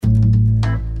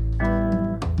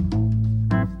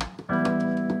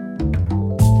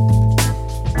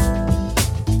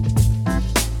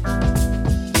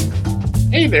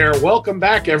there. Welcome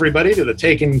back, everybody, to the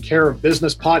Taking Care of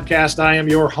Business podcast. I am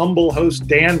your humble host,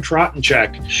 Dan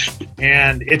Trottenchek.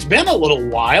 And it's been a little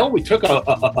while. We took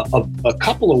a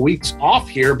couple of weeks off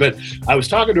here, but I was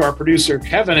talking to our producer,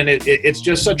 Kevin, and it's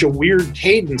just such a weird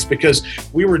cadence because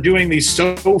we were doing these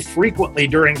so frequently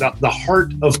during the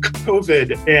heart of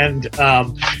COVID.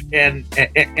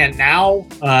 And now,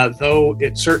 though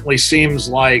it certainly seems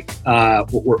like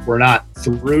we're not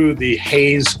through the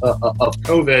haze of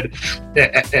COVID,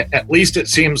 at least it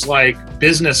seems like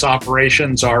business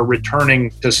operations are returning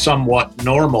to somewhat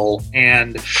normal.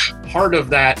 And part of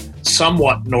that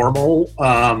somewhat normal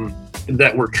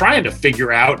that we're trying to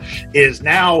figure out is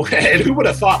now, and who would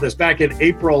have thought this back in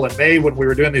April and May when we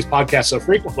were doing these podcasts so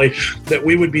frequently, that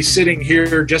we would be sitting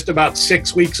here just about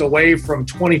 6 weeks away from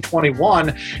 2021.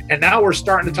 And now we're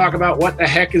starting to talk about what the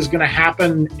heck is going to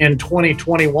happen in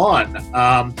 2021.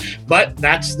 But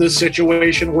that's the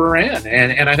situation we're in.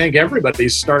 And I think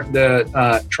everybody's starting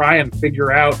to try and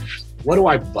figure out, what do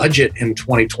I budget in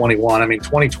 2021? I mean,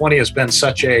 2020 has been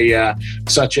such a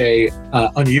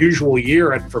unusual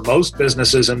year, and for most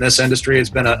businesses in this industry,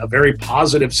 it's been a very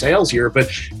positive sales year.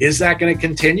 But is that going to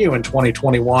continue in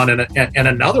 2021? And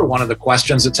another one of the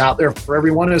questions that's out there for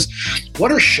everyone is,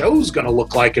 what are shows going to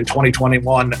look like in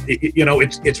 2021?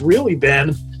 It's really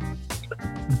been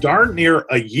darn near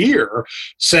a year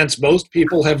since most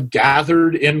people have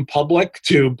gathered in public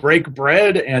to break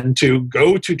bread and to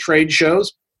go to trade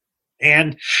shows.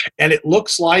 And it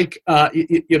looks like,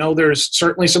 there's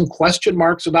certainly some question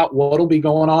marks about what will be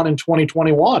going on in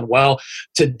 2021. Well,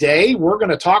 today we're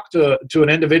going to talk to an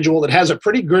individual that has a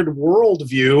pretty good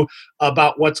worldview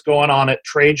about what's going on at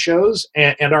trade shows.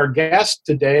 And our guest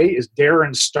today is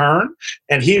Darren Stern,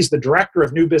 and he's the Director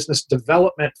of New Business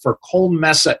Development for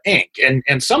Koelnmesse Inc.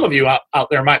 And some of you out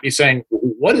there might be saying,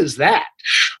 what is that?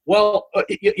 Well,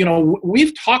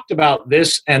 we've talked about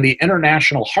this and the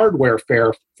International Hardware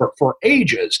Fair for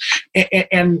ages.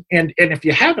 And if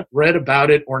you haven't read about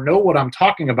it or know what I'm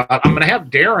talking about, I'm going to have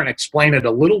Darren explain it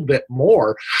a little bit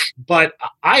more. But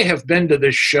I have been to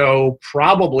this show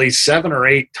probably 7 or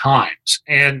 8 times.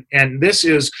 And this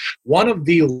is one of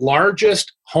the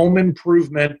largest home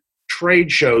improvement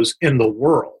trade shows in the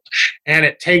world. And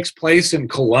it takes place in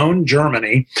Cologne,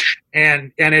 Germany.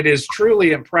 And it is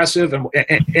truly impressive. And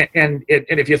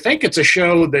if you think it's a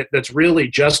show that's really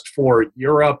just for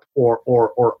Europe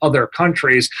or other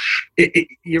countries,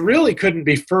 you really couldn't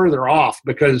be further off,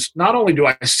 because not only do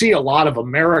I see a lot of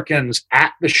Americans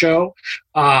at the show,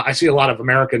 I see a lot of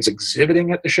Americans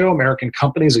exhibiting at the show, American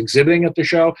companies exhibiting at the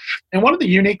show. And one of the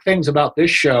unique things about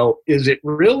this show is it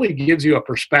really gives you a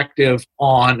perspective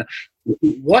on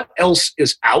what else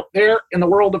is out there in the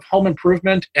world of home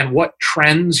improvement and what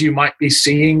trends you might be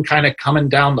seeing kind of coming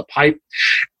down the pipe.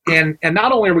 And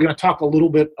not only are we going to talk a little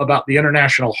bit about the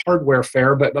International Hardware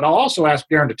Fair, but I'll also ask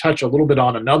Darren to touch a little bit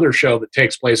on another show that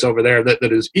takes place over there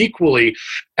that is equally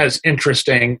as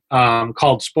interesting,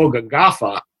 called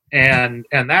Spogagafa. And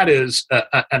that is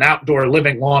an outdoor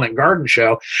living lawn and garden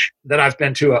show that I've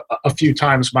been to a few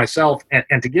times myself.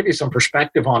 And to give you some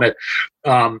perspective on it,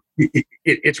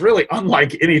 it's really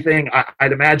unlike anything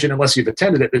I'd imagine, unless you've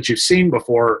attended it, that you've seen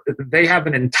before. They have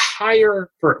an entire,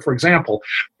 for example,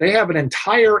 they have an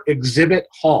entire exhibit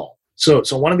hall. So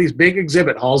one of these big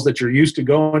exhibit halls that you're used to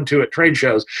going to at trade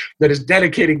shows that is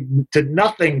dedicated to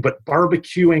nothing but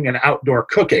barbecuing and outdoor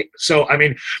cooking. So, I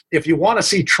mean, if you want to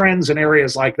see trends in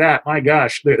areas like that, my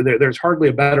gosh, there's hardly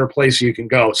a better place you can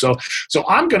go. So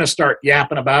I'm going to start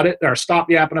yapping about it, or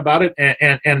stop yapping about it,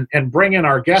 and bring in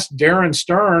our guest, Darren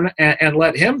Stern, and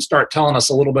let him start telling us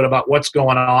a little bit about what's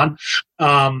going on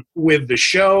with the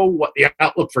show, what the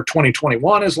outlook for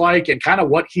 2021 is like, and kind of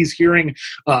what he's hearing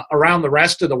around the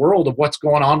rest of the world of what's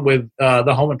going on with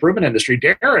the home improvement industry.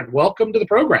 Darren, welcome to the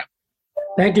program.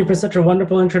 Thank you for such a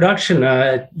wonderful introduction.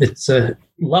 It's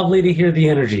lovely to hear the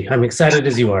energy. I'm excited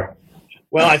as you are.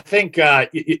 Well, I think, I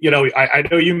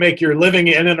know you make your living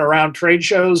in and around trade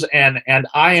shows, and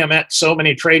I am at so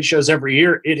many trade shows every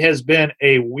year. It has been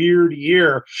a weird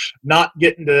year not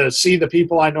getting to see the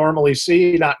people I normally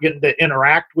see, not getting to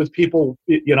interact with people,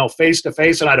 face to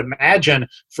face. And I'd imagine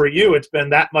for you, it's been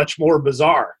that much more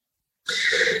bizarre.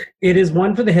 It is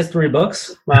one for the history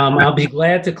books. I'll be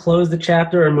glad to close the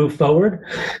chapter or move forward.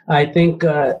 I think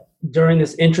during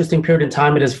this interesting period in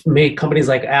time, it has made companies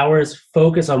like ours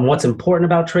focus on what's important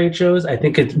about trade shows. I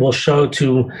think it will show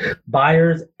to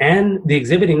buyers and the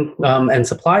exhibiting and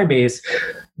supply base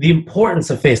the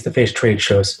importance of face-to-face trade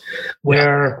shows,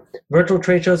 where virtual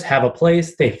trade shows have a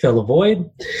place, they fill a void.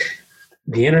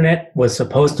 The internet was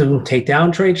supposed to take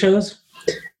down trade shows.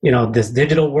 this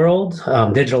digital world,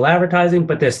 digital advertising,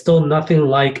 but there's still nothing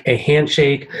like a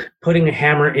handshake, putting a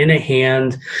hammer in a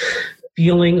hand,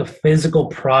 feeling a physical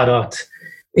product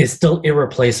is still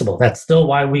irreplaceable. That's still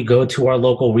why we go to our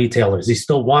local retailers. You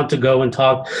still want to go and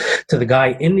talk to the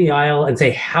guy in the aisle and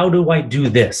say, how do I do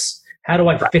this? How do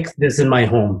I fix this in my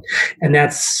home? And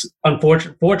that's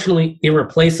unfortunately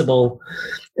irreplaceable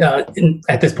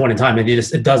at this point in time.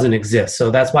 It doesn't exist.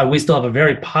 So that's why we still have a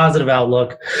very positive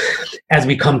outlook as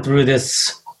we come through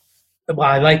this. Well,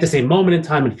 I like to say moment in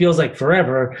time, it feels like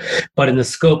forever, but in the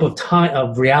scope of time,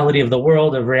 of reality of the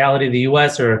world, of reality of the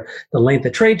US, or the length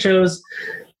of trade shows,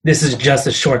 this is just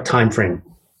a short time frame.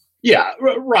 Yeah,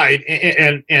 right.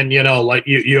 And like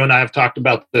you and I have talked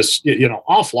about this,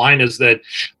 offline, is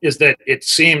that it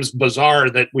seems bizarre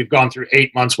that we've gone through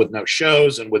 8 months with no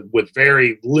shows and with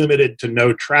very limited to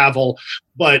no travel.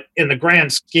 But in the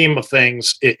grand scheme of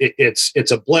things,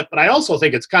 it's a blip. But I also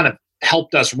think it's kind of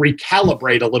helped us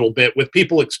recalibrate a little bit with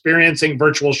people experiencing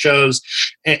virtual shows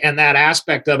and that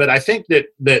aspect of it. I think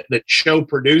that show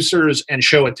producers and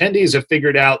show attendees have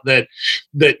figured out that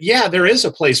yeah, there is a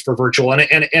place for virtual, and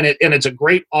it's a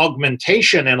great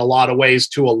augmentation in a lot of ways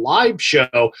to a live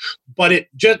show. But it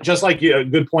just like a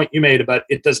good point you made about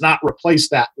it does not replace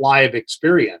that live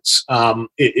experience.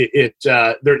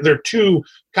 They're two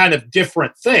kind of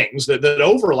different things that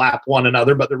overlap one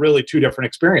another, but they're really two different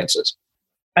experiences.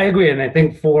 I agree. And I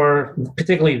think for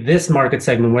particularly this market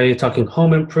segment, where you're talking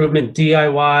home improvement,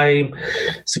 DIY,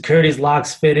 securities,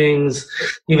 locks, fittings,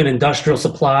 even industrial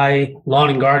supply, lawn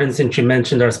and garden, since you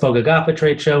mentioned our Spoga GAFA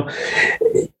trade show,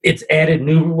 it's added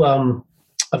new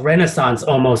a renaissance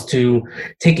almost to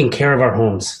taking care of our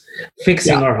homes,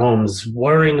 fixing our homes,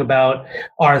 worrying about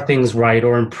are things right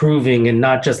or improving and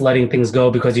not just letting things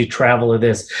go because you travel or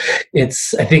this.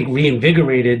 It's, I think,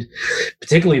 reinvigorated,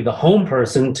 particularly the home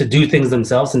person, to do things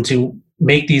themselves and to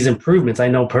make these improvements. I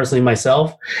know personally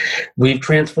myself, we've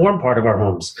transformed part of our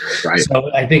homes. Right.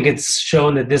 So I think it's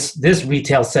shown that this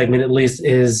retail segment, at least,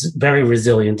 is very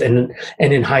resilient and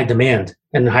in high demand,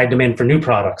 and high demand for new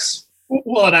products.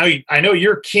 Well, and I know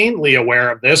you're keenly aware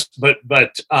of this, but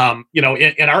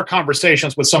in our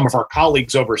conversations with some of our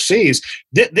colleagues overseas,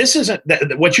 this isn't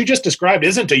what you just described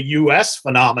isn't a U.S.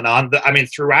 phenomenon. I mean,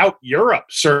 throughout Europe,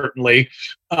 certainly,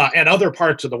 and other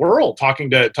parts of the world, talking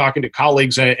to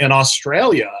colleagues in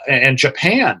Australia and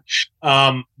Japan,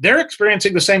 they're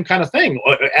experiencing the same kind of thing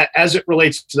as it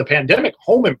relates to the pandemic.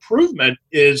 Home improvement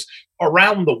is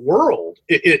around the world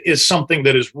is something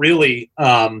that is really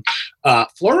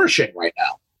flourishing right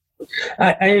now.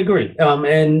 I agree.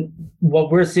 And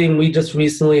what we're seeing, we just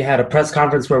recently had a press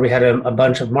conference where we had a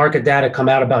bunch of market data come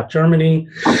out about Germany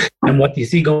and what you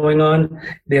see going on.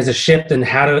 There's a shift in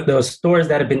those stores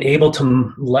that have been able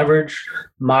to leverage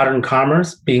modern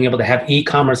commerce, being able to have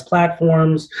e-commerce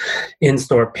platforms,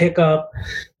 in-store pickup,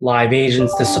 live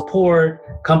agents to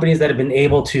support, companies that have been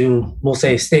able to, we'll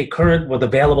say, stay current with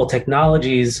available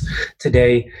technologies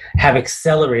today have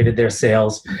accelerated their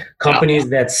sales. Companies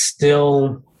that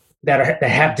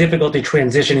have difficulty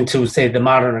transitioning to, say, the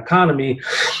modern economy,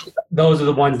 those are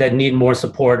the ones that need more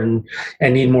support and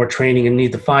need more training and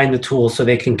need to find the tools so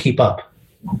they can keep up.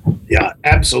 Yeah,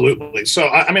 absolutely. So,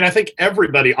 I mean, I think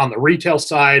everybody on the retail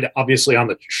side, obviously on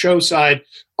the show side,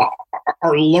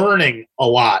 are learning a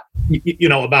lot,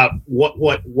 about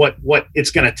what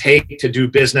it's going to take to do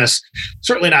business.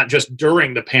 Certainly not just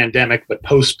during the pandemic, but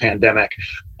post-pandemic.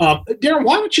 Darren,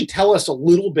 why don't you tell us a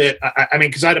little bit? I mean,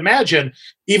 because I'd imagine,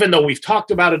 even though we've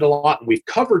talked about it a lot and we've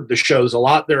covered the shows a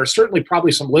lot, there are certainly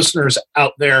probably some listeners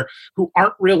out there who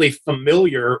aren't really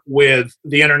familiar with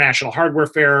the International Hardware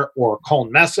Fair or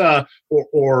Koelnmesse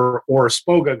or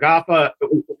Spoga GAFA.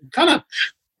 Kind of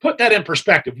put that in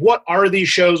perspective. What are these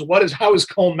shows? How is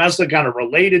Koelnmesse kind of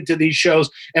related to these shows,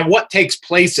 and what takes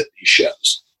place at these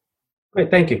shows? Great,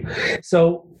 thank you.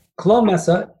 So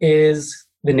Koelnmesse is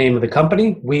the name of the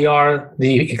company. We are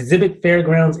the exhibit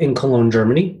fairgrounds in Cologne,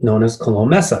 Germany, known as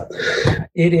Koelnmesse.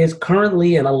 It is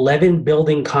currently an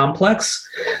 11-building complex,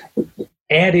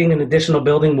 adding an additional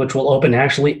building, which will open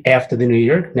actually after the new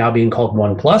year, now being called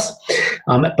One Plus.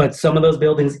 But some of those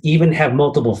buildings even have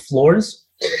multiple floors.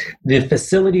 The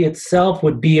facility itself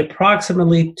would be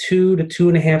approximately 2 to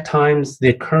 2.5 times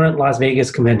the current Las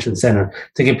Vegas Convention Center,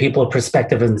 to give people a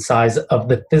perspective and size of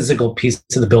the physical piece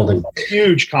of the building.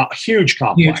 Huge complex. Huge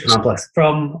complex.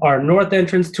 From our north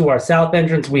entrance to our south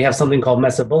entrance, we have something called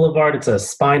Messe Boulevard. It's a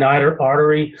spine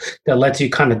artery that lets you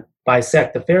kind of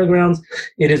bisect the fairgrounds.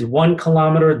 It is 1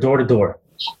 kilometer door to door.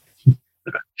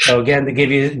 So again, to give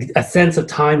you a sense of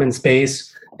time and space,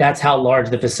 That's how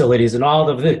large the facilities and all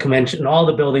of the convention, all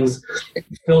the buildings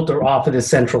filter off of the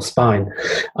central spine.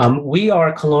 We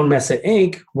are Cologne Messe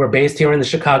Inc. We're based here in the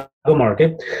Chicago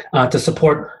market to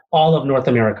support all of North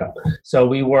America. So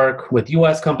we work with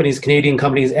U.S. companies, Canadian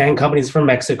companies, and companies from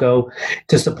Mexico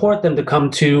to support them to come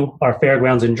to our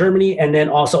fairgrounds in Germany, and then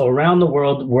also around the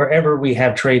world, wherever we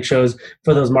have trade shows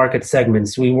for those market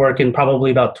segments. We work in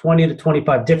probably about 20 to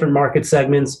 25 different market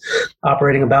segments,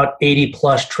 operating about 80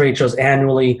 plus trade shows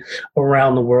annually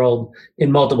around the world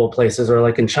in multiple places. Or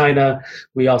like in China,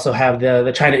 we also have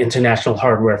the China International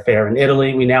Hardware Fair. In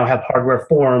Italy, we now have Hardware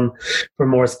Forum for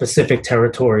more specific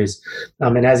territories.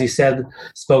 And as you said,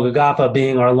 Spogagafa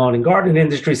being our lawn and garden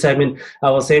industry segment, I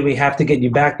will say we have to get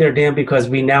you back there, Dan, because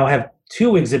we now have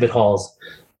 2 exhibit halls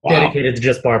dedicated to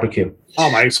just barbecue. Oh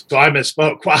my! So I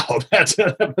misspoke. Wow,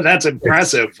 that's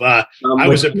impressive. I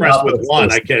was impressed with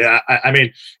one. I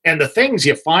mean, and the things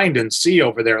you find and see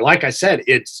over there, like I said,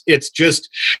 it's just,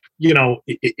 you know,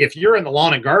 if you're in the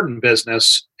lawn and garden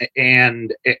business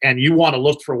and you want to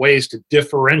look for ways to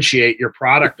differentiate your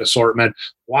product assortment,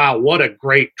 wow, what a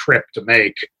great trip to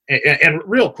make. And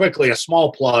real quickly, a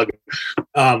small plug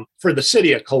for the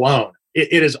city of Cologne.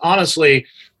 It is honestly,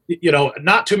 you know,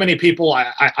 not too many people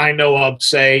I know of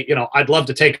say, you know, I'd love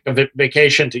to take a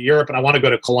vacation to Europe and I want to go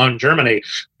to Cologne, Germany.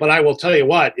 But I will tell you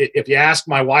what, if you ask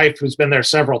my wife, who's been there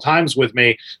several times with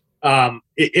me,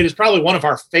 it is probably one of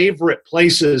our favorite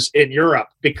places in Europe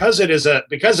because it is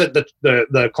because of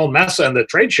the Cologne Messe and the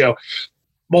trade show.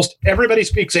 Most everybody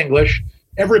speaks English.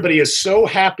 Everybody is so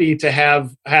happy to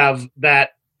have that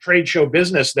trade show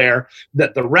business there,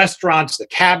 that the restaurants, the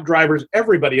cab drivers,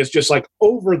 everybody is just like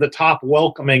over the top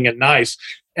welcoming and nice.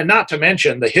 And not to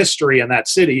mention the history in that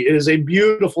city. It is a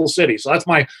beautiful city. So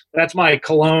that's my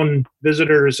Cologne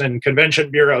visitors and convention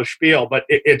bureau spiel. But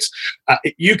it's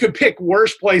you could pick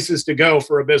worse places to go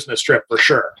for a business trip for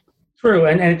sure. True.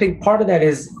 And I think part of that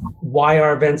is why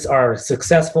our events are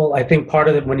successful. I think part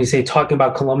of it, when you say talking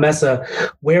about Cologne Messe,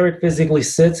 where it physically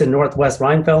sits in Northwest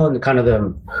Rheinfelden and kind of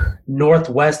the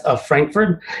northwest of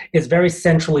Frankfurt, is very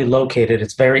centrally located.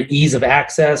 It's very ease of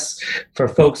access for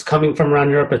folks coming from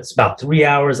around Europe. It's about 3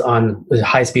 hours on a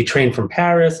high-speed train from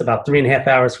Paris, about 3.5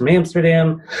 hours from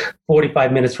Amsterdam,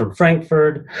 45 minutes from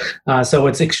Frankfurt. So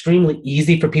it's extremely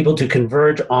easy for people to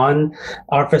converge on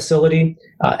our facility.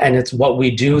 And it's what we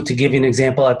do. To give you an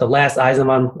example, at the last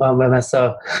Eisenmann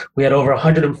Messe, we had over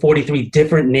 143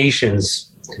 different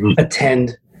nations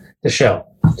attend the show.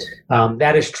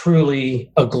 That is truly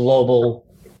a global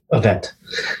event.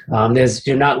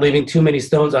 You're not leaving too many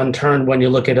stones unturned when you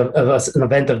look at an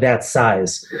event of that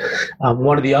size.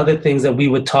 One of the other things that we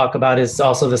would talk about is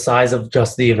also the size of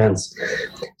just the events.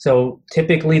 So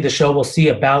typically the show will see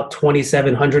about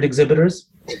 2,700 exhibitors.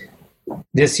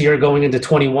 This year, going into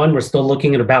 21, we're still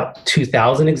looking at about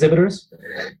 2,000 exhibitors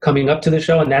coming up to the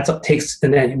show, and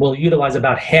then we'll utilize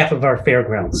about half of our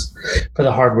fairgrounds for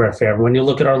the hardware fair. When you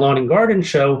look at our lawn and garden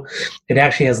show, it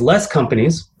actually has less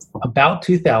companies, about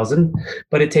 2,000,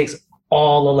 but it takes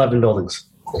all 11 buildings.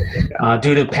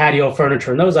 Due to patio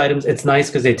furniture and those items, it's nice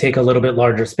because they take a little bit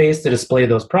larger space to display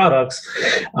those products,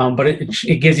 but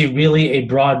it gives you really a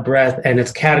broad breadth, and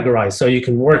it's categorized. So you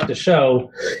can work the show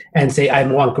and say, I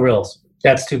want grills.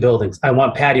 That's 2 buildings. I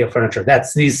want patio furniture.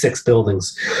 That's these 6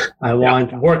 buildings. I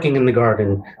want working in the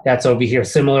garden. That's over here.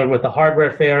 Similar with the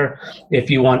hardware fair. If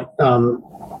you want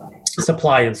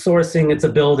supply and sourcing, it's a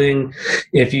building.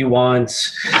 If you want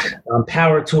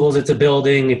power tools, it's a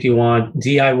building. If you want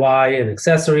DIY and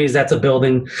accessories, that's a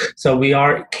building. So we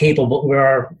are capable.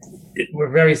 We're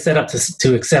very set up to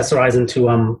accessorize and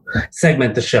to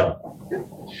segment the show.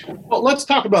 Well, let's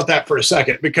talk about that for a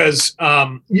second, because,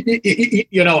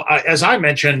 you know, as I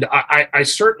mentioned, I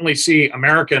certainly see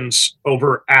Americans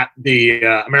over at the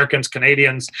Americans,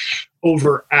 Canadians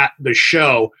over at the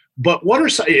show. But what are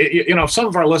some, you know, some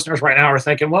of our listeners right now are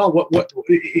thinking, well, what,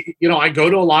 you know, I go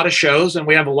to a lot of shows and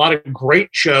we have a lot of great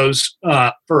shows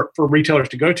for retailers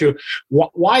to go to.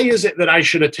 Why is it that I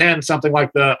should attend something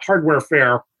like the hardware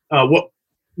fair?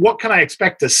 What can I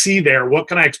expect to see there? What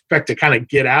can I expect to kind of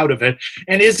get out of it?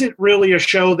 And is it really a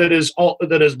show that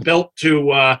is built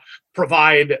to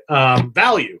provide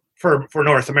value for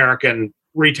North American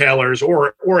retailers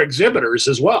or exhibitors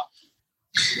as well?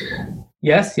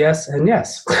 Yes, and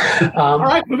yes. All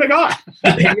right, moving on.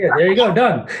 Yeah, there you go,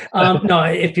 done. No,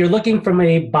 if you're looking from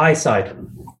a buy side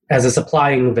as a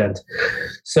supplying event,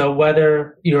 so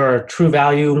whether you're a True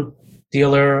Value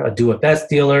dealer, a Do It Best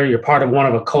dealer, you're part of one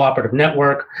of a cooperative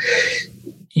network,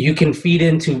 you can feed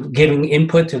into giving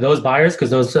input to those buyers, because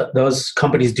those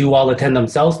companies do all attend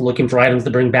themselves, looking for items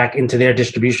to bring back into their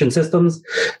distribution systems.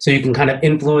 So you can kind of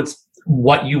influence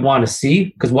what you want to see,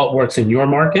 because what works in your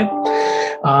market.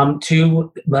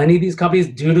 To many of these companies,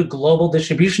 due to global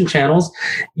distribution channels,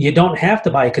 you don't have to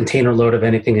buy a container load of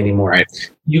anything anymore. Right.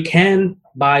 You can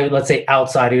buy, let's say,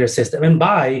 outside of your system and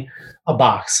buy a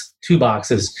box, 2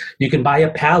 boxes. You can buy a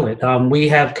pallet. We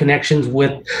have connections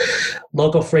with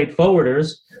local freight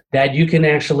forwarders that you can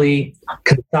actually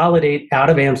consolidate out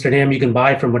of Amsterdam. You can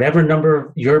buy from whatever number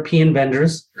of European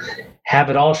vendors, have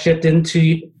it all shipped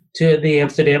into the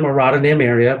Amsterdam or Rotterdam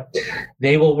area.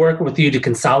 They will work with you to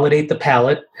consolidate the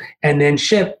pallet and then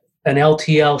ship an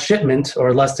LTL shipment,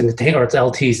 or less than container, or it's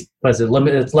LT,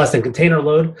 it's less than container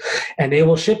load, and they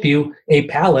will ship you a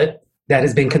pallet that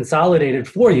has been consolidated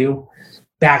for you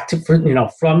back to,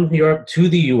 from Europe to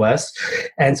the US.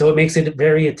 And so it makes it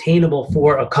very attainable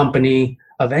for a company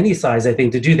of any size, I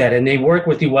think, to do that. And they work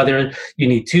with you whether you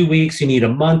need 2 weeks, you need a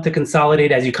month to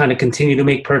consolidate as you kind of continue to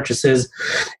make purchases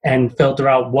and filter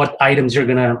out what items you're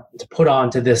going to put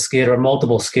onto this skid or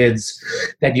multiple skids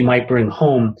that you might bring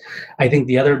home. I think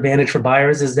the other advantage for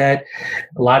buyers is that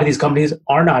a lot of these companies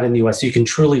are not in the US. So you can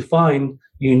truly find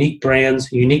unique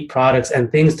brands, unique products,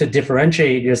 and things to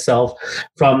differentiate yourself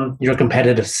from your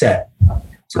competitive set.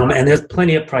 And there's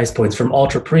plenty of price points, from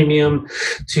ultra premium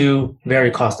to very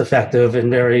cost effective,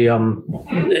 and very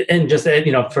and just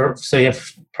so you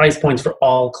have price points for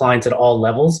all clients at all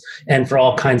levels and for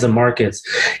all kinds of markets.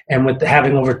 And with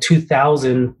having over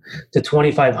 2,000 to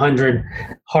 2,500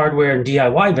 hardware and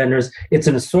DIY vendors, it's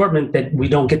an assortment that we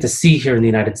don't get to see here in the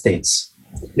United States.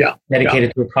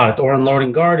 Dedicated to a product. Or in Lawn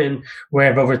and Garden, where I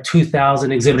have over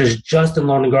 2,000 exhibitors just in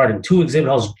Lawn and Garden, 2 exhibit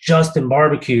halls just in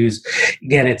barbecues.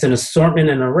 Again, it's an assortment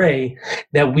and array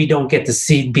that we don't get to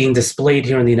see being displayed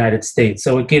here in the United States.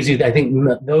 So it gives you, I think,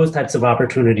 those types of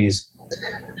opportunities.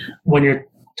 When you're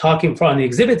talking from the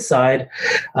exhibit side,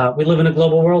 we live in a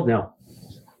global world now.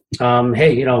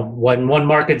 When one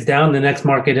market's down, the next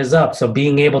market is up. So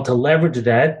being able to leverage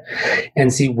that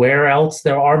and see where else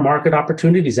there are market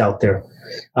opportunities out there.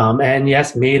 And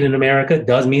yes, made in America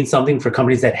does mean something for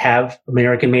companies that have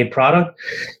American-made product.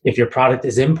 If your product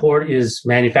is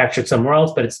manufactured somewhere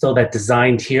else, but it's still that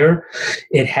designed here,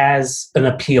 it has an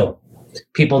appeal.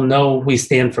 People know we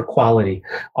stand for quality.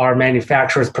 Our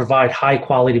manufacturers provide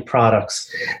high-quality products,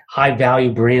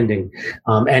 high-value branding,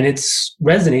 and it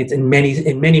resonates in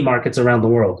many markets around the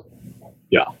world.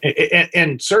 Yeah,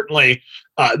 and certainly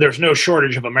there's no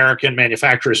shortage of American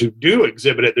manufacturers who do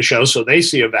exhibit at the show, so they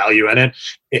see a value in it.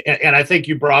 And I think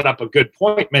you brought up a good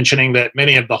point, mentioning that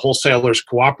many of the wholesalers,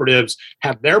 cooperatives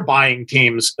have their buying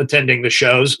teams attending the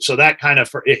shows. So that kind of,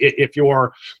 if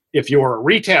you're a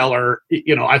retailer,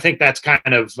 I think that's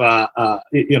kind of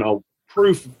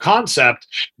proof of concept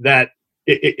that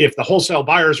if the wholesale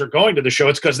buyers are going to the show,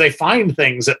 it's because they find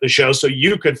things at the show, so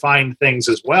you could find things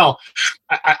as well.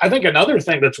 I think another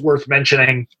thing that's worth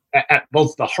mentioning at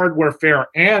both the hardware fair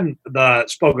and the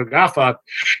Spoke Gaffa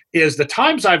is the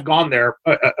times I've gone there,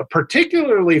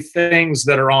 particularly things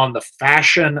that are on the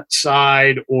fashion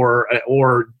side or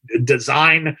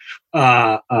design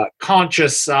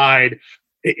conscious side.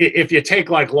 If you take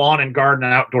like lawn and garden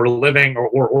and outdoor living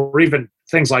or even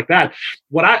things like that,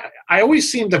 what I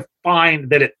always seem to find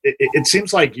that it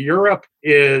seems like Europe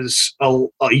is a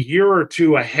year or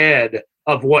two ahead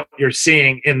of what you're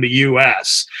seeing in the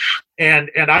US. And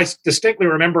I distinctly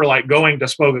remember like going to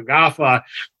Spoke Gaffa,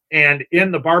 and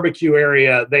in the barbecue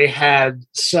area, they had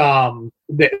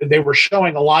they were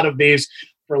showing a lot of these,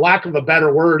 for lack of a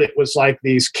better word, it was like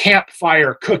these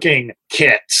campfire cooking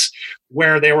kits,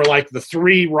 where they were like the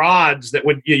 3 rods that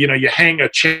would, you hang a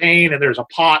chain and there's a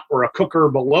pot or a cooker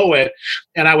below it.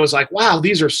 And I was like, wow,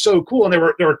 these are so cool. And there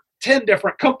were 10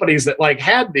 different companies that like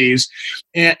had these.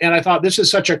 And I thought, this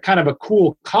is such a kind of a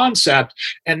cool concept.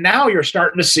 And now you're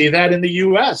starting to see that in the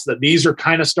US, that these are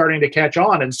kind of starting to catch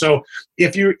on. And so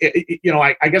if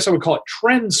I guess I would call it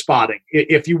trend spotting.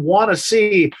 If you want to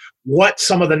see what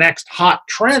some of the next hot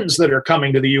trends that are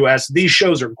coming to the US, these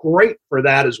shows are great for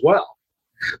that as well.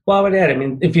 Well, I would add,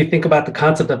 if you think about the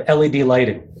concept of LED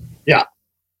lighting. Yeah.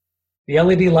 The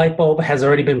LED light bulb has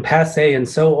already been passé and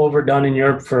so overdone in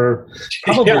Europe for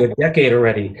probably a decade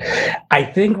already. I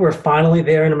think we're finally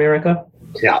there in America.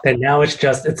 Yeah. That now it's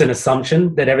an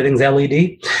assumption that everything's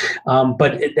LED.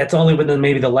 But that's only within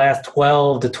maybe the last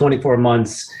 12 to 24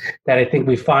 months that I think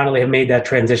we finally have made that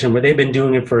transition, where they've been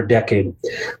doing it for a decade.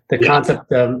 The concept,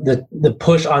 the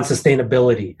push on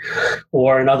sustainability,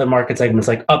 or in other market segments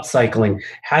like upcycling.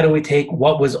 How do we take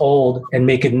what was old and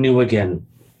make it new again?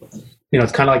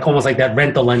 It's kind of like almost like that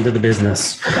rental end of the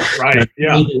business. Right.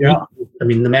 Yeah. I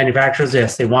mean, the manufacturers,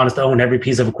 yes, they want us to own every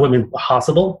piece of equipment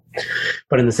possible.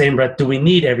 But in the same breath, do we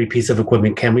need every piece of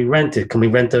equipment? Can we rent it? Can we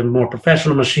rent a more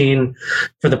professional machine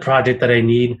for the project that I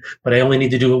need, but I only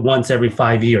need to do it once every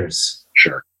 5 years?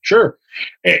 Sure.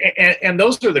 And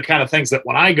those are the kind of things that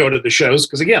when I go to the shows,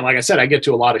 because again, like I said, I get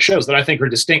to a lot of shows that I think are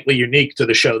distinctly unique to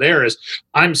the show. There is,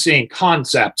 I'm seeing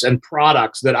concepts and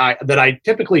products that I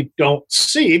typically don't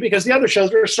see, because the other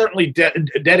shows are certainly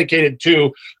dedicated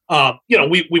to,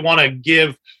 we want to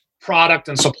give product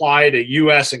and supply to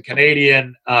U.S. and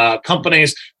Canadian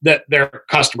companies that their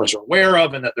customers are aware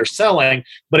of and that they're selling,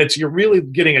 but you're really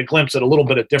getting a glimpse at a little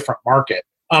bit of different market.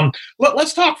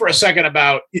 Let's talk for a second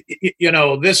about,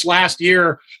 this last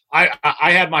year,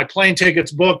 I had my plane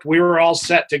tickets booked. We were all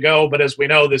set to go. But as we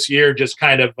know, this year just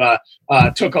kind of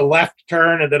took a left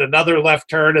turn and then another left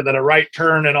turn and then a right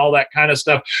turn and all that kind of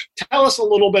stuff. Tell us a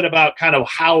little bit about kind of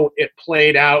how it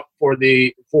played out for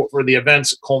the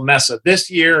events at Colmesa this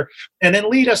year, and then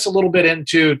lead us a little bit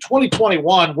into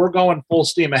 2021. We're going full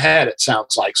steam ahead, it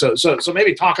sounds like. So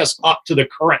maybe talk us up to the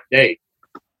current date.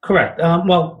 Correct.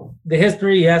 Well, the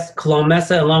history, yes,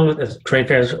 Colmesa, along with trade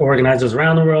fairs organizers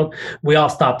around the world, we all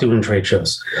stopped doing trade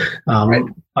shows. Right.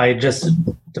 By just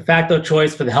de facto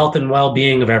choice for the health and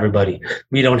well-being of everybody.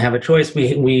 We don't have a choice.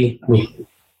 We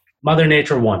Mother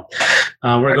Nature won.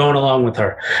 We're going along with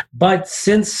her. But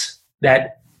since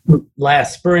that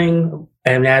last spring,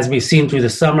 and as we've seen through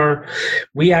the summer,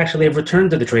 we actually have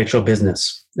returned to the trade show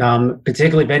business.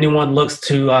 Particularly if anyone looks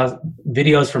to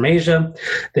videos from Asia,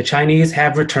 the Chinese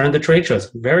have returned to trade shows,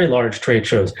 very large trade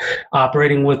shows,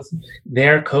 operating with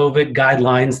their COVID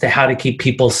guidelines to how to keep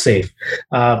people safe.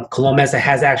 Colmesa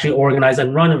has actually organized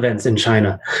and run events in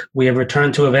China. We have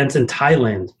returned to events in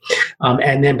Thailand.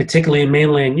 And then particularly in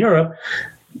mainland Europe,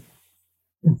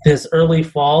 this early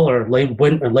fall or late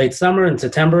winter, late summer in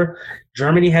September,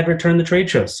 Germany had returned to trade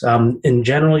shows. In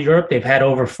general, Europe, they've had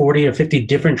over 40 or 50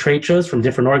 different trade shows from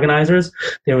different organizers.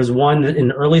 There was one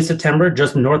in early September,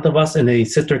 just north of us in a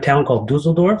sister town called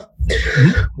Dusseldorf,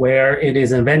 where it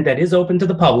is an event that is open to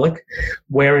the public,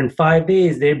 where in 5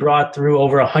 days, they brought through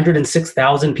over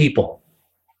 106,000 people.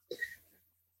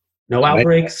 No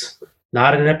outbreaks,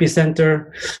 not an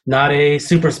epicenter, not a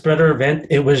super spreader event.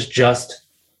 It was just,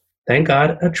 thank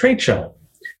God, a trade show.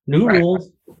 New rules,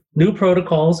 new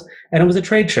protocols, and it was a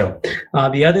trade show.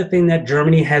 The other thing that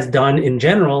Germany has done in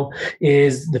general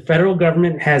is the federal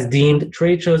government has deemed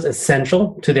trade shows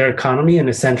essential to their economy and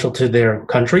essential to their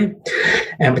country.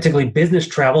 And particularly business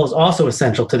travel is also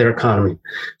essential to their economy.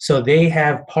 So they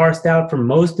have parsed out from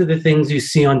most of the things you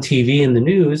see on TV and the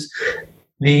news,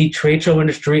 the trade show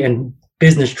industry and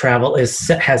business travel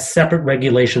has separate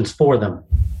regulations for them.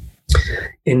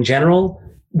 In general,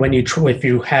 if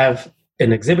you have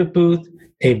an exhibit booth,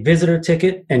 a visitor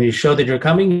ticket, and you show that you're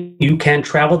coming, you can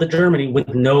travel to Germany with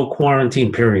no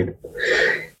quarantine period,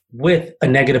 with a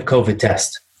negative COVID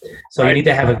test. So you need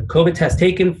to have a COVID test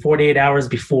taken 48 hours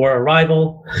before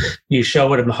arrival. You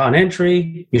show it upon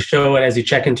entry. You show it as you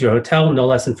check into your hotel, no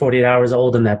less than 48 hours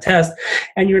old in that test.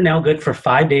 And you're now good for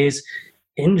 5 days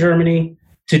in Germany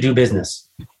to do business.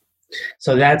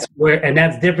 So that's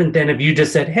that's different than if you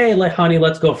just said, hey, honey,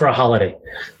 let's go for a holiday.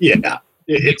 Yeah.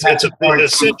 It's an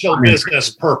essential business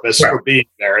purpose for being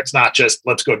there. It's not just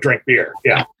let's go drink beer.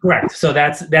 Yeah, correct. So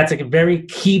that's a very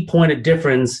key point of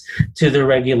difference to the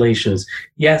regulations.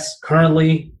 Yes,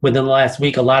 currently within the last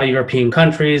week, a lot of European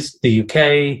countries, the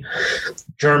UK,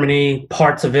 Germany,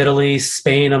 parts of Italy,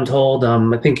 Spain, I'm told,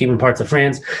 I think even parts of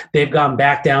France, they've gone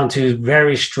back down to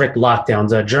very strict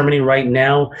lockdowns. Germany right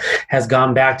now has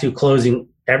gone back to closing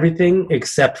everything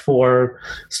except for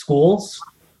schools,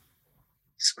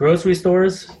 grocery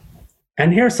stores,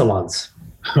 and hair salons.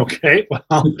 Okay,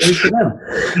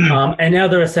 well. And now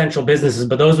they're essential businesses,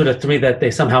 but those were the three that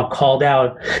they somehow called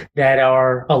out that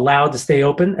are allowed to stay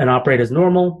open and operate as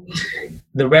normal.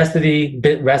 The rest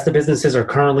of businesses are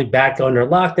currently back under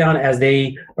lockdown as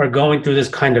they are going through this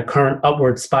kind of current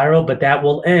upward spiral, but that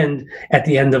will end at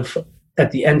the end of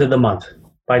the month.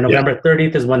 By November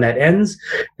 30th is when that ends.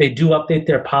 They do update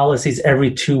their policies every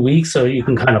 2 weeks, so you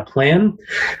can kind of plan.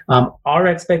 Our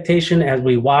expectation as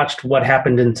we watched what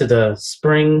happened into the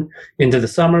spring, into the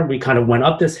summer, we kind of went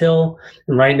up this hill.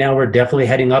 And right now we're definitely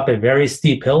heading up a very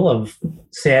steep hill of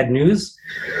sad news.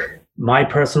 My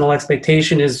personal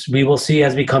expectation is we will see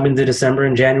as we come into December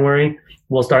and January,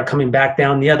 we'll start coming back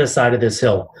down the other side of this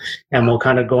hill. And we'll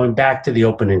kind of going back to the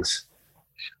openings.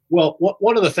 Well,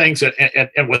 one of the things that,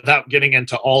 and without getting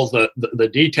into all the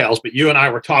details, but you and I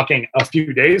were talking a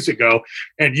few days ago,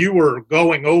 and you were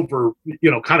going over,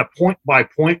 kind of point by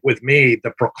point with me,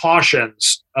 the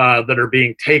precautions that are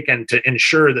being taken to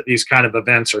ensure that these kind of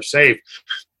events are safe.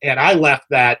 And I left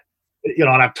that, and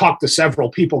I've talked to several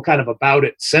people kind of about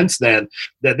it since then,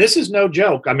 that this is no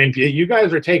joke. I mean, you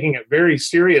guys are taking it very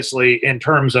seriously in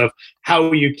terms of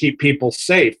how you keep people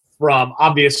safe. From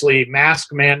obviously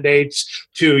mask mandates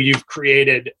to you've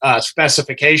created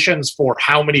specifications for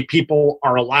how many people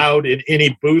are allowed in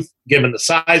any booth, given the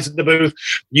size of the booth.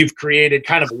 You've created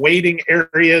kind of waiting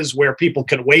areas where people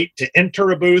can wait to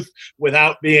enter a booth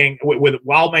without being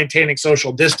while maintaining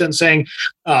social distancing.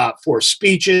 For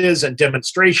speeches and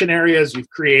demonstration areas, you've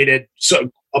created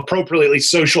appropriately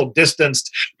social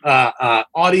distanced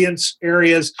audience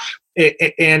areas.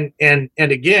 And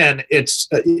again, it's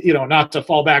not to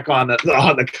fall back on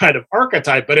the kind of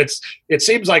archetype, but it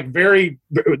seems like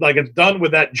it's done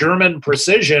with that German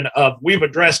precision of we've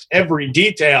addressed every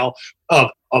detail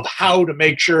of how to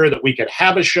make sure that we could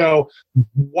have a show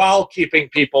while keeping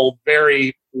people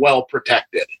very well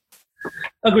protected.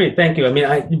 Agreed. Thank you. I mean,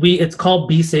 it's called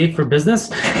Be Safe for Business.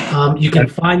 You can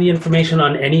find the information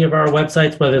on any of our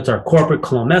websites, whether it's our corporate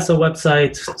Cologne Messe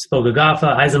website, Spoke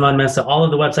GAFA, Eisenmann Messe, all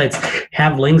of the websites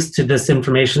have links to this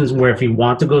information where if you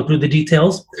want to go through the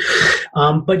details.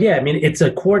 But yeah, I mean, it's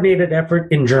a coordinated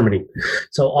effort in Germany.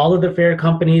 So all of the fair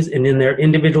companies and in their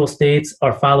individual states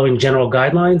are following general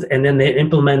guidelines, and then they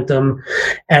implement them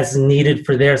as needed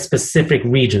for their specific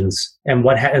regions and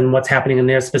what's happening in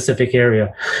their specific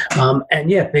area.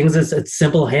 And yeah, things it's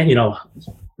simple,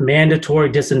 mandatory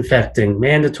disinfecting,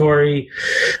 mandatory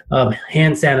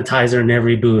hand sanitizer in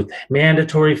every booth,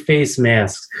 mandatory face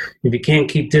masks. If you can't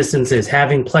keep distances,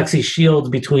 having plexi shields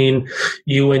between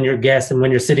you and your guests and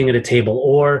when you're sitting at a table,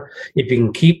 or if you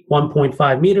can keep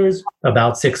 1.5 meters,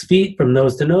 about 6 feet from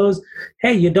nose to nose,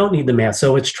 hey, you don't need the mask.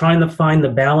 So it's trying to find the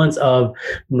balance of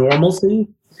normalcy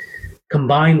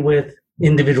combined with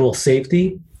individual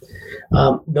safety.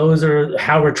 Those are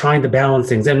how we're trying to balance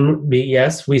things. And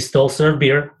yes, we still serve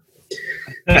beer.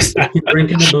 You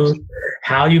drink in the booth.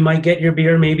 How you might get your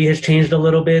beer maybe has changed a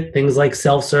little bit. Things like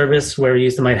self-service, where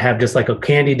you might have just like a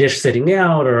candy dish sitting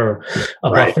out or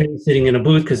a buffet sitting in a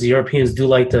booth, because the Europeans do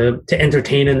like to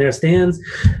entertain in their stands.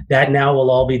 That now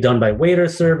will all be done by waiter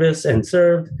service and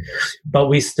served. But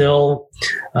we still...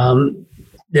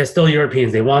 they're still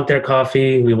Europeans. They want their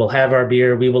coffee. We will have our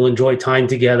beer. We will enjoy time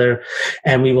together,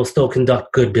 and we will still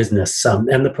conduct good business.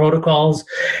 And the protocols,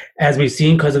 as we've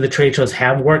seen, because of the trade shows,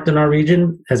 have worked in our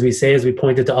region. As we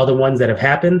pointed to other ones that have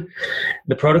happened,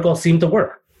 the protocols seem to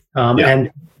work. And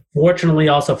fortunately,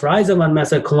 also for Eisenmann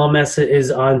Messe, Cologne Messe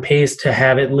is on pace to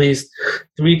have at least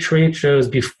 3 trade shows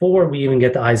before we even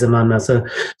get to Eisenmann Messe.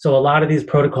 So a lot of these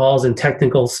protocols and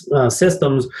technical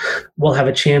systems will have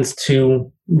a chance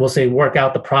to, we'll say, work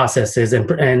out the processes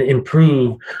and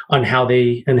improve on how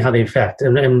they affect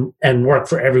and work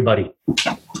for everybody.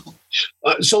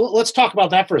 So let's talk about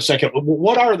that for a second.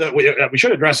 What are we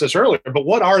should address this earlier, but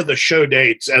what are the show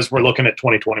dates as we're looking at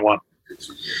 2021?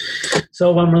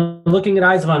 So when we're looking at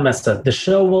Eisenmann Messe, the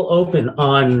show will open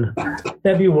on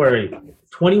February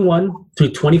 21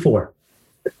 through 24.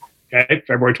 Okay,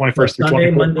 February 21st through 24.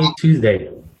 Sunday, Monday,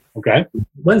 Tuesday. Okay.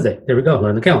 Wednesday. There we go.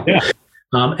 Learn the calendar.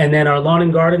 Yeah. And then our Lawn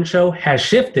and Garden show has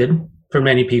shifted for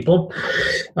many people.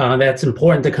 That's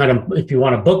important to kind of, if you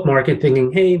want to bookmark it,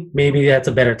 thinking, hey, maybe that's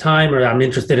a better time, or I'm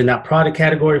interested in that product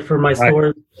category for my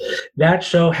stores. That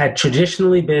show had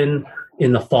traditionally been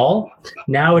in the fall.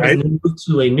 Now it is moved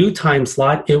to a new time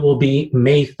slot. It will be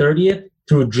May 30th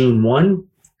through June 1.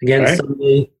 Again,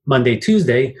 Sunday, Monday,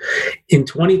 Tuesday. In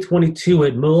 2022,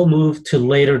 it will move to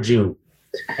later June.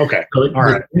 Okay.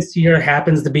 So this year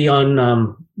happens to be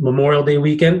on Memorial Day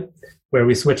weekend, where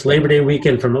we switch Labor Day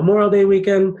weekend for Memorial Day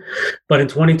weekend. But in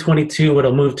 2022,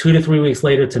 it'll move 2 to 3 weeks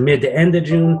later to mid to end of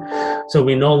June. So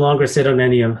we no longer sit on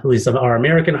any of, at least of our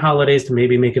American holidays, to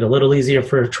maybe make it a little easier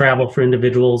for travel for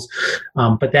individuals.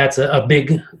 But that's a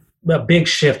big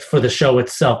shift for the show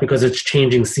itself, because it's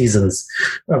changing seasons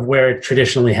of where it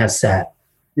traditionally has sat.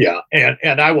 Yeah.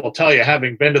 And I will tell you,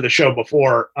 having been to the show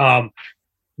before,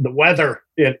 the weather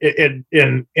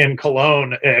in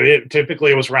Cologne,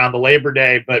 typically it was around the Labor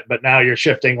Day, but now you're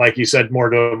shifting, like you said,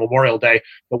 more to a Memorial Day.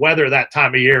 The weather that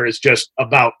time of year is just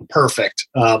about perfect.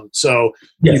 So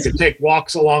you can take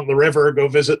walks along the river, go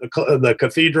visit the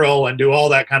cathedral, and do all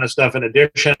that kind of stuff in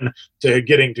addition to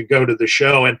getting to go to the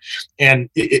show. And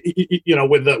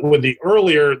with the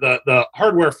earlier the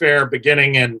hardware fair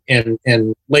beginning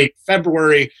in late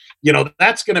February,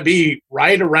 that's going to be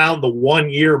right around the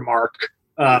 1 year mark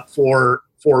for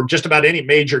for just about any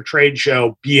major trade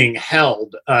show being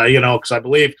held. Because I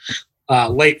believe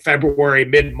late February,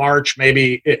 mid-March,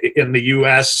 maybe in the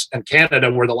U.S. and Canada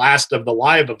were the last of the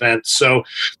live events. So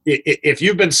if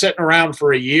you've been sitting around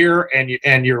for a year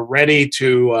and you're ready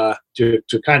to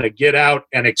kind of get out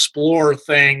and explore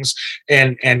things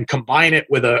and combine it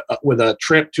with a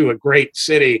trip to a great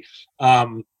city,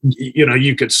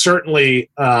 you could certainly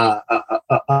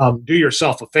do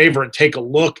yourself a favor and take a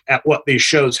look at what these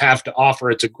shows have to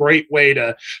offer. It's a great way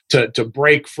to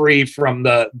break free from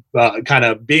the kind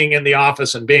of being in the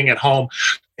office and being at home.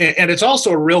 And it's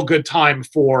also a real good time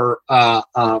for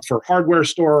hardware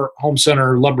store, home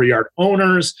center, lumberyard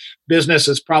owners. Business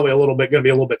is probably going to be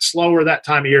a little bit slower that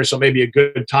time of year, so maybe a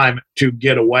good time to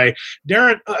get away.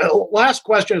 Darren, last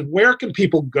question is, where can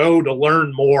people go to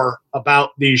learn more about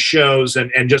these shows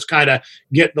and just kind of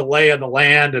get the lay of the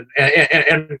land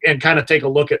and kind of take a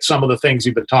look at some of the things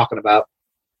you've been talking about?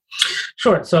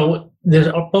 Sure. So there's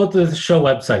both of the show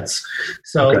websites.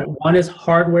 So one is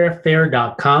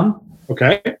hardwarefair.com.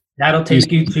 Okay. That'll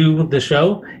take you to the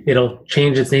show. It'll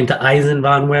change its name to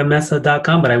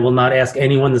eisenbahnwehrmesse.com, but I will not ask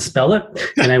anyone to spell it.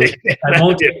 And I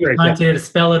won't take the time to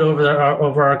spell it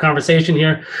over our conversation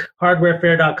here.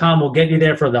 Hardwarefair.com will get you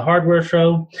there for the hardware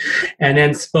show. And then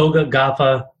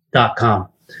spogagafa.com.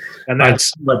 And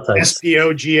that's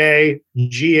SPOGAGAFA,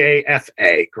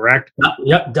 correct?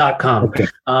 Yep, .com. Okay.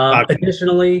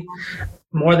 Additionally,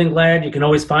 more than glad, you can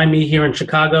always find me here in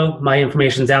Chicago. My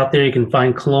information's out there. You can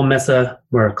find Cologne Messe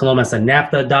or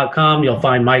CologneMesseNAFTA.com. You'll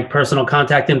find my personal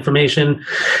contact information.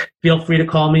 Feel free to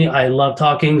call me. I love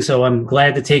talking, so I'm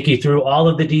glad to take you through all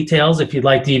of the details. If you'd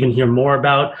like to even hear more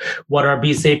about what our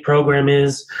Be Safe program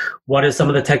is, what are some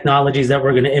of the technologies that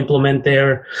we're going to implement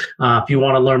there. If you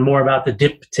want to learn more about the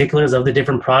particulars of the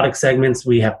different product segments,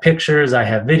 we have pictures, I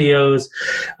have videos.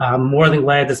 I'm more than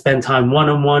glad to spend time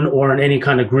one-on-one or in any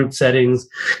kind of group settings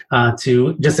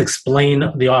to just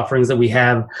explain the offerings that we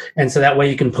have, and so that way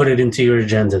you can put it into your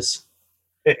agendas.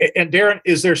 And Darren,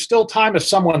 is there still time if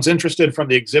someone's interested from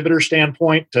the exhibitor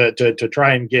standpoint to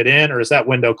try and get in, or is that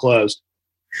window closed?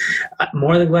 I'm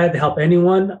more than glad to help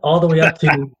anyone all the way up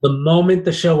to the moment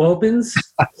the show opens.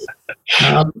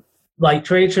 Like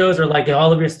trade shows or like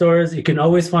all of your stores, you can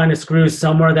always find a screw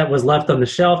somewhere that was left on the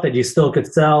shelf that you still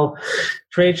could sell.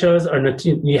 Trade shows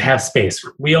you have space.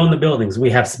 We own the buildings. We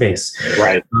have space.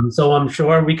 Right. So I'm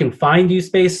sure we can find you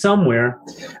space somewhere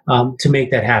to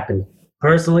make that happen.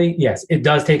 Personally, yes, it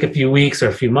does take a few weeks or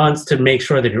a few months to make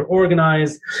sure that you're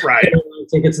organized, right?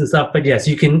 Tickets and stuff. But yes,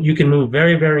 you can move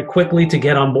very, very quickly to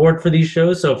get on board for these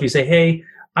shows. So if you say, hey,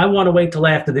 I want to wait till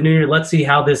after the new year, let's see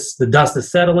how the dust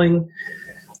is settling,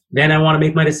 then I want to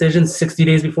make my decision 60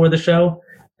 days before the show,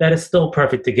 that is still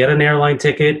perfect to get an airline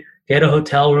ticket, get a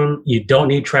hotel room. You don't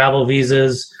need travel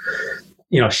visas,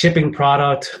 shipping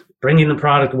product, bringing the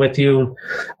product with you.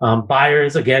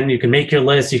 Buyers, again, you can make your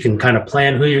list. You can kind of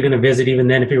plan who you're going to visit. Even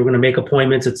then, if you're going to make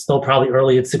appointments, it's still probably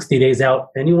early at 60 days out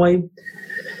anyway.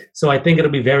 So I think it'll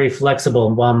be very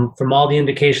flexible. From all the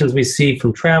indications we see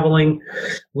from traveling,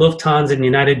 Lufthansa and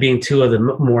United being two of the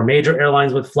more major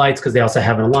airlines with flights, because they also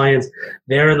have an alliance,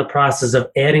 they're in the process of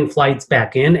adding flights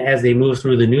back in as they move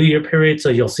through the New Year period. So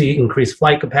you'll see increased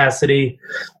flight capacity.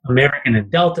 American and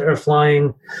Delta are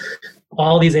flying.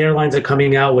 All these airlines are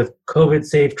coming out with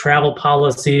COVID-safe travel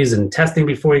policies and testing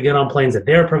before you get on planes that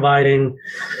they're providing.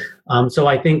 So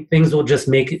I think things will just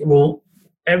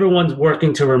everyone's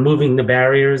working to removing the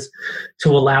barriers to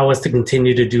allow us to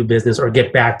continue to do business or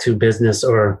get back to business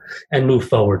and move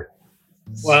forward.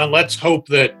 Well, let's hope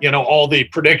that, all the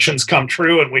predictions come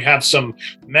true and we have some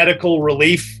medical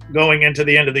relief going into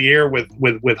the end of the year with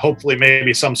hopefully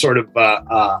maybe some sort of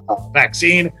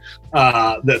vaccine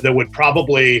that would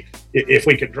probably, if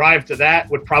we could drive to that,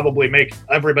 would probably make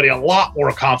everybody a lot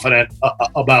more confident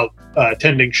about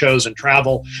attending shows and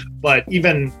travel. But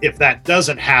even if that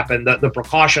doesn't happen, the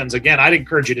precautions, again, I'd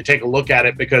encourage you to take a look at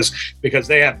it because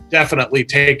they have definitely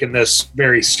taken this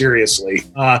very seriously.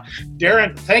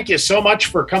 Darren, thank you so much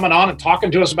for coming on and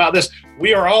talking to us about this.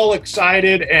 We are all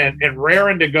excited and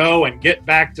raring to go and get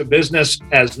back to business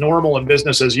as normal and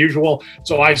business as usual.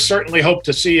 So I certainly hope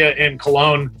to see you in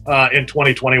Cologne in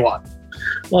 2021.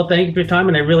 Well, thank you for your time,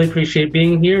 and I really appreciate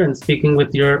being here and speaking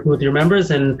with your members,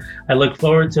 and I look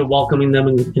forward to welcoming them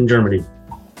in Germany.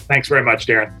 Thanks very much,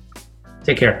 Darren.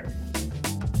 Take care.